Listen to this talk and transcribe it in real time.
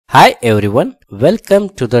Hi everyone, welcome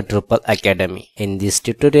to the Drupal Academy. In this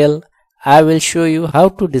tutorial, I will show you how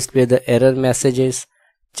to display the error messages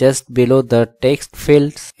just below the text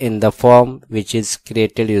fields in the form which is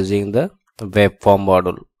created using the Webform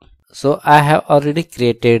module. So I have already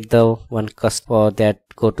created the one custom. For that,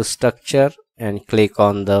 go to structure and click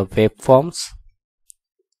on the Webforms.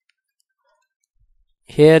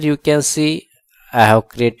 Here you can see I have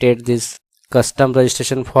created this custom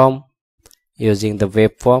registration form using the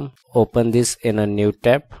Webform. Open this in a new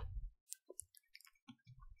tab.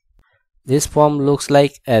 This form looks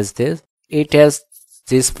like as this. It has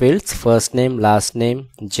these fields: first name, last name,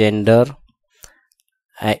 gender,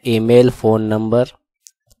 email, phone number.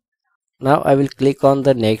 Now I will click on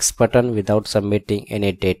the next button without submitting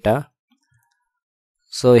any data.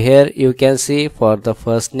 So here you can see for the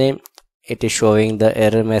first name it is showing the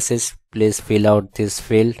error message, please fill out this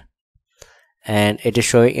field, and it is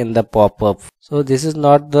showing in the pop-up. So this is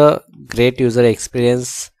not the great user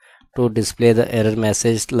experience to display the error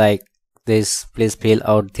message like this, please fill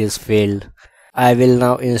out this field. I will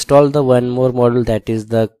now install the one more module, that is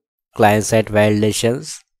the client-side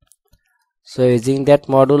validations. So using that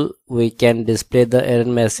module we can display the error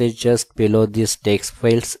message just below these text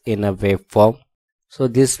fields in a web form. So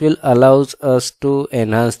this will allow us to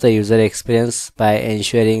enhance the user experience by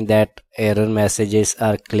ensuring that error messages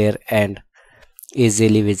are clear and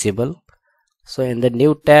easily visible. So in the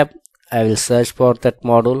new tab I will search for that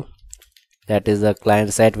module, that is the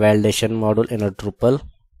client-side validation module in a Drupal.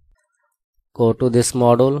 Go to this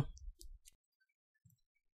module,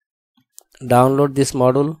 download this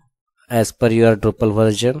module as per your Drupal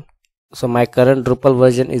version. So my current Drupal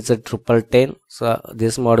version is the Drupal 10, so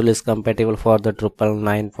this module is compatible for the Drupal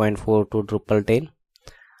 9.4 to Drupal 10.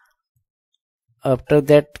 After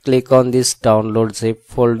that, click on this download zip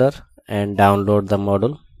folder and download the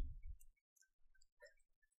module.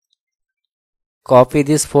 Copy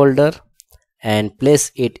this folder and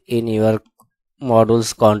place it in your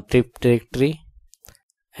module's contrib directory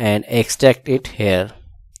and extract it here.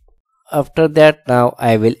 After that, now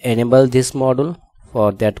I will enable this module.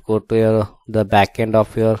 For that, go to the backend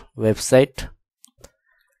of your website,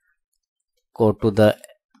 go to the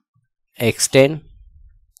extend,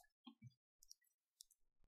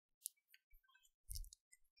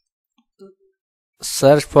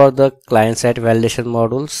 search for the client-side validation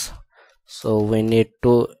modules. So we need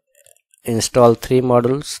to install three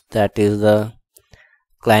modules, that is the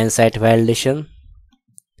client-side validation,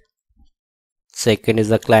 second is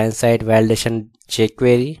the client-side validation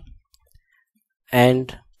jQuery,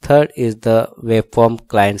 and third is the Webform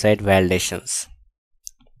client-side validations.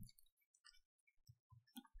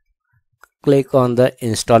 Click on the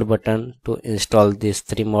install button to install these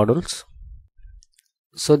three modules.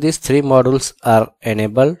 So these three modules are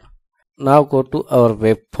enabled. Now go to our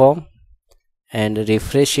Webform and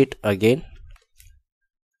refresh it again.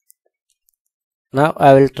 Now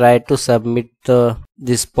I will try to submit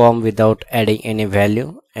this form without adding any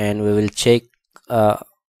value, and we will check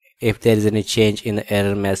if there is any change in the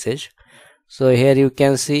error message. So here you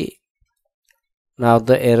can see now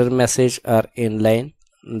the error message are inline.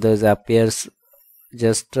 This appears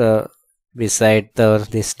just beside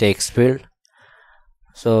this text field.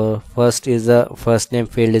 So first is the first name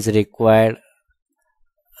field is required.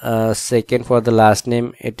 Second, for the last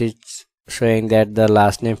name it is showing that the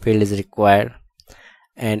last name field is required,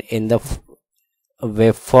 and in the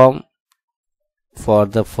web form for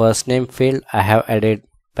the first name field I have added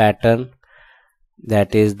pattern,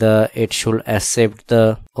 that is it should accept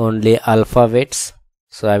the only alphabets.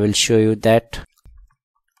 So I will show you that.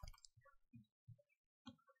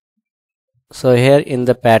 So here in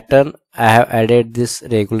the pattern I have added this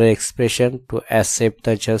regular expression to accept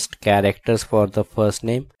the just characters for the first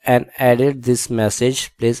name, and added this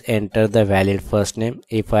message, please enter the valid first name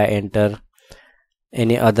if I enter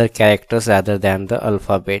any other characters other than the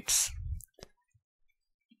alphabets.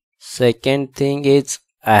 Second thing is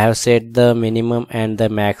I have set the minimum and the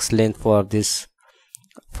max length for this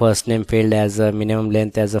first name field as a minimum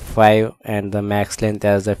length as a 5 and the max length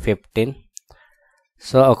as a 15.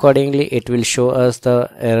 So accordingly it will show us the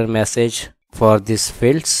error message for these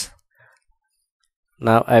fields.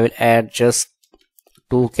 Now I will add just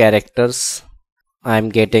 2 characters. I am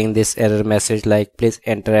getting this error message like please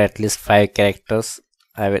enter at least 5 characters.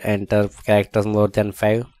 I will enter characters more than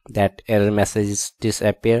 5, that error message is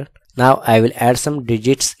disappeared. Now I will add some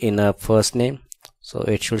digits in a first name, so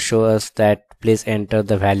it should show us that please enter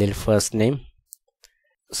the valid first name.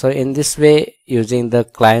 So in this way, using the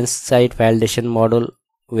client-side validation module,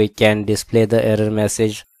 we can display the error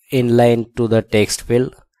message inline to the text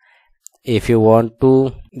field if you want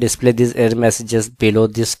to display these error messages below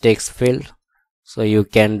this text field, so you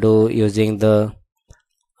can do using the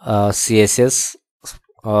CSS.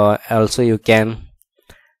 Also you can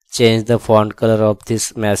change the font color of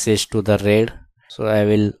this message to the red. So I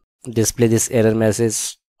will display this error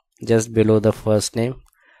message just below the first name.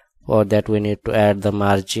 For that we need to add the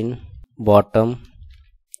margin bottom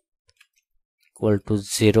equal to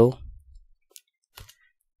 0,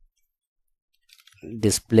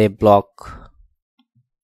 display block.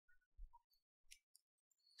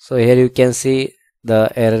 So here you can see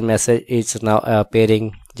the error message is now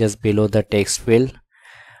appearing just below the text field.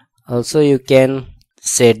 Also you can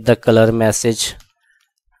set the color message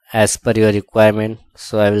as per your requirement.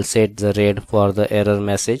 So I will set the red for the error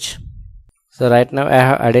message. So right now I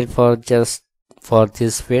have added for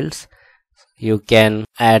these fields. You can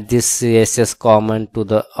add this CSS command to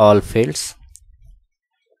the all fields.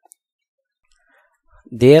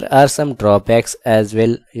 There are some drawbacks as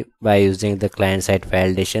well by using the client-side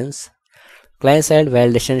validations. Client-side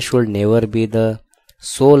validation should never be the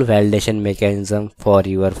sole validation mechanism for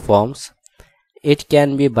your forms. It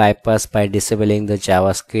can be bypassed by disabling the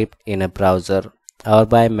JavaScript in a browser or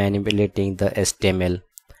by manipulating the HTML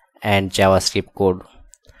and JavaScript code.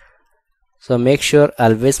 So make sure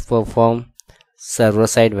always perform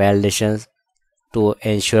server-side validations to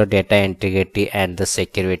ensure data integrity and the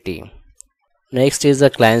security. Next is the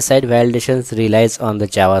client-side validations relies on the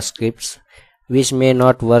JavaScripts, which may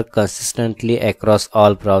not work consistently across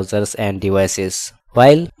all browsers and devices.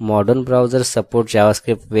 While modern browsers support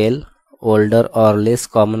JavaScript well, older or less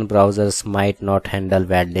common browsers might not handle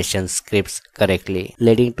validation scripts correctly,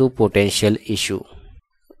 leading to potential issue.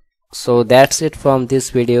 So that's it from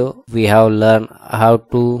this video. We have learned how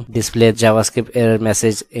to display JavaScript error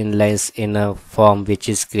message inlines in a form which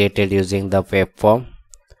is created using the web form.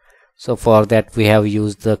 So for that we have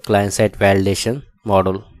used the client-side validation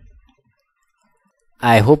module.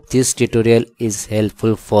 I hope this tutorial is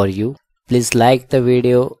helpful for you. Please like the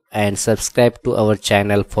video and subscribe to our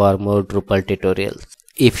channel for more Drupal tutorials.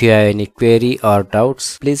 If you have any query or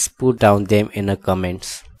doubts, please put down them in the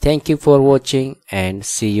comments. Thank you for watching and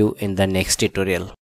see you in the next tutorial.